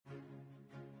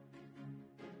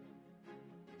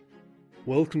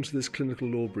Welcome to this clinical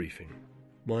law briefing.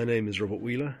 My name is Robert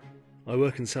Wheeler. I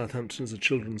work in Southampton as a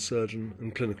children's surgeon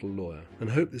and clinical lawyer, and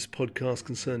hope this podcast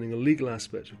concerning a legal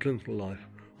aspect of clinical life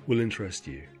will interest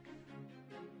you.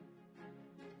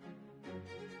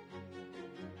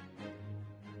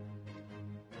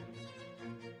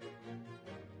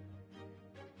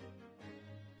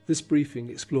 This briefing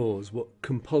explores what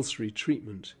compulsory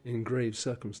treatment in grave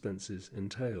circumstances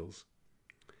entails.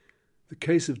 The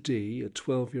case of Dee, a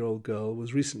 12-year-old girl,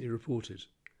 was recently reported.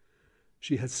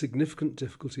 She had significant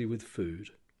difficulty with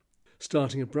food.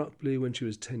 Starting abruptly when she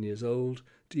was 10 years old,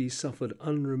 Dee suffered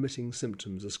unremitting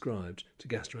symptoms ascribed to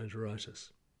gastroenteritis.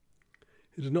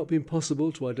 It had not been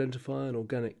possible to identify an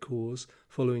organic cause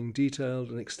following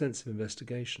detailed and extensive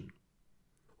investigation.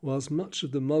 Whilst much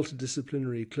of the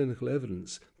multidisciplinary clinical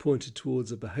evidence pointed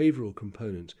towards a behavioural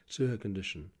component to her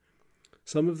condition,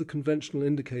 some of the conventional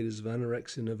indicators of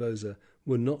anorexia nervosa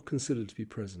were not considered to be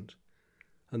present,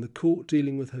 and the court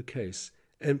dealing with her case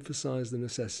emphasised the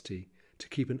necessity to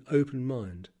keep an open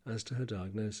mind as to her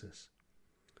diagnosis.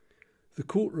 The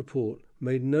court report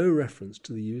made no reference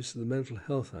to the use of the Mental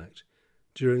Health Act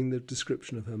during the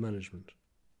description of her management.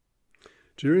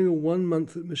 During a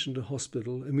 1-month admission to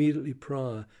hospital immediately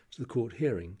prior to the court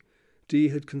hearing, Dee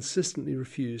had consistently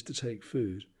refused to take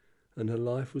food, and her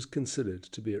life was considered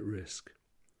to be at risk.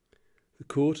 The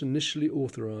court initially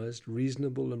authorised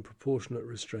reasonable and proportionate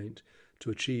restraint to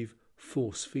achieve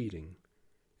force feeding.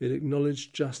 It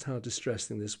acknowledged just how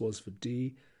distressing this was for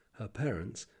Dee, her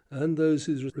parents, and those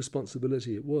whose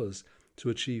responsibility it was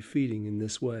to achieve feeding in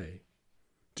this way.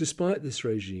 Despite this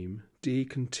regime, Dee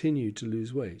continued to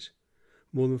lose weight,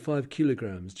 more than 5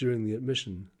 kilograms during the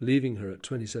admission, leaving her at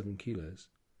 27 kilos.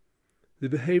 The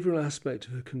behavioural aspect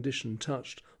of her condition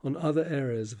touched on other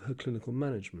areas of her clinical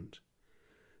management.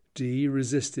 Dee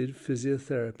resisted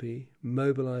physiotherapy,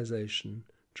 mobilisation,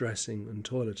 dressing and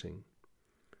toileting.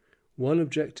 One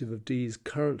objective of Dee's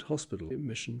current hospital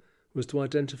admission was to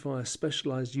identify a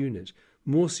specialised unit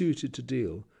more suited to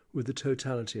deal with the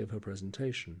totality of her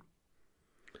presentation.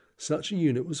 Such a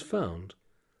unit was found,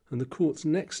 and the court's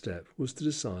next step was to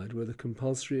decide whether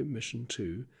compulsory admission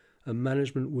to and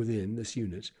management within this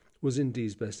unit was in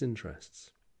Dee's best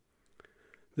interests.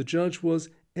 The judge was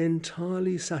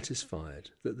entirely satisfied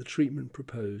that the treatment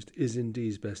proposed is in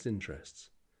Dee's best interests,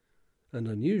 and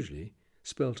unusually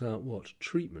spelt out what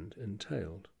treatment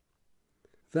entailed.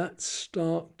 That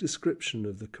stark description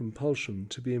of the compulsion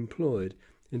to be employed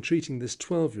in treating this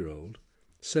 12-year-old,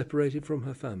 separated from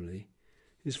her family,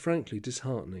 is frankly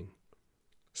disheartening,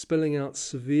 spelling out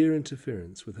severe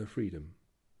interference with her freedom.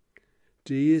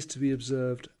 Dee is to be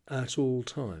observed at all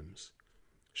times.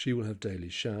 She will have daily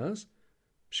showers.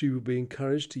 She will be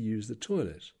encouraged to use the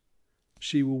toilet.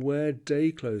 She will wear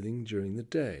day clothing during the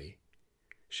day.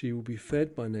 She will be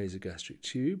fed by nasogastric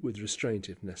tube with restraint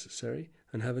if necessary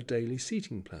and have a daily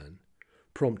seating plan,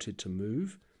 prompted to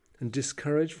move and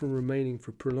discouraged from remaining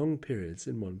for prolonged periods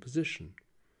in one position.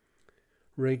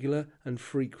 Regular and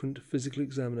frequent physical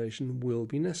examination will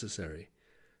be necessary,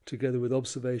 together with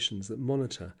observations that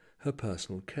monitor her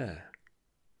personal care.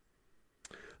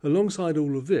 Alongside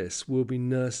all of this will be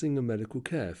nursing and medical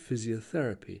care,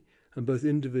 physiotherapy, and both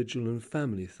individual and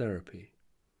family therapy.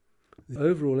 The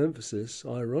overall emphasis,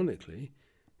 ironically,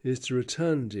 is to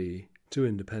return Dee to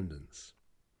independence.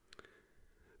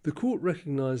 The court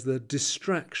recognised the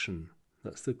distraction,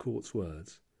 that's the court's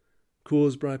words,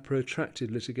 caused by protracted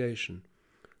litigation,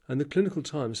 and the clinical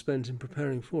time spent in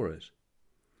preparing for it.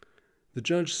 The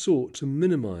judge sought to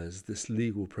minimise this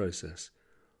legal process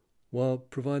while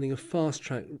providing a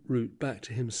fast-track route back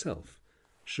to himself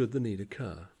should the need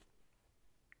occur.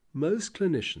 Most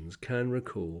clinicians can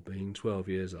recall being 12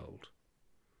 years old,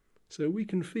 so we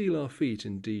can feel our feet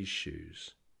in Dee's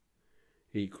shoes.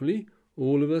 Equally,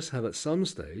 all of us have at some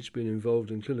stage been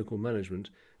involved in clinical management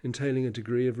entailing a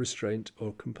degree of restraint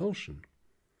or compulsion.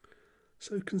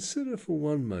 So consider for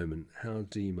one moment how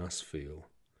Dee must feel,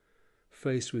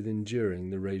 faced with enduring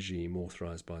the regime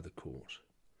authorised by the court.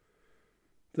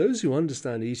 Those who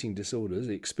understand eating disorders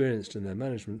experienced in their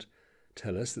management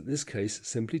tell us that this case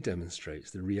simply demonstrates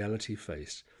the reality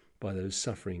faced by those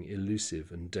suffering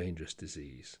elusive and dangerous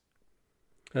disease,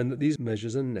 and that these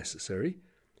measures are necessary,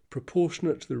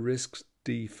 proportionate to the risks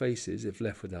Dee faces if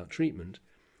left without treatment,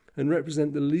 and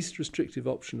represent the least restrictive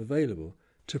option available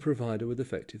to provide her with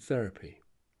effective therapy.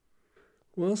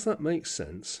 Whilst that makes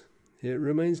sense, it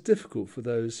remains difficult for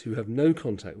those who have no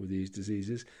contact with these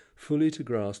diseases fully to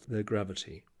grasp their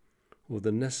gravity or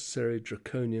the necessary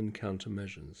draconian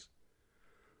countermeasures.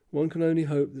 One can only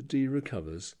hope that Dee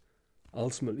recovers,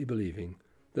 ultimately believing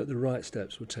that the right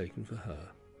steps were taken for her.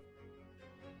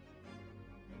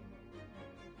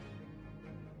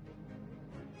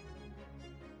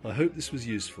 I hope this was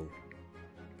useful,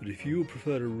 but if you would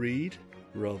prefer to read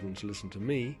rather than to listen to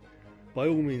me, by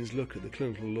all means look at the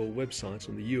Clinical Law website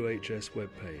on the UHS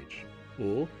webpage,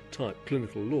 or type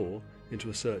Clinical Law into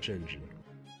a search engine.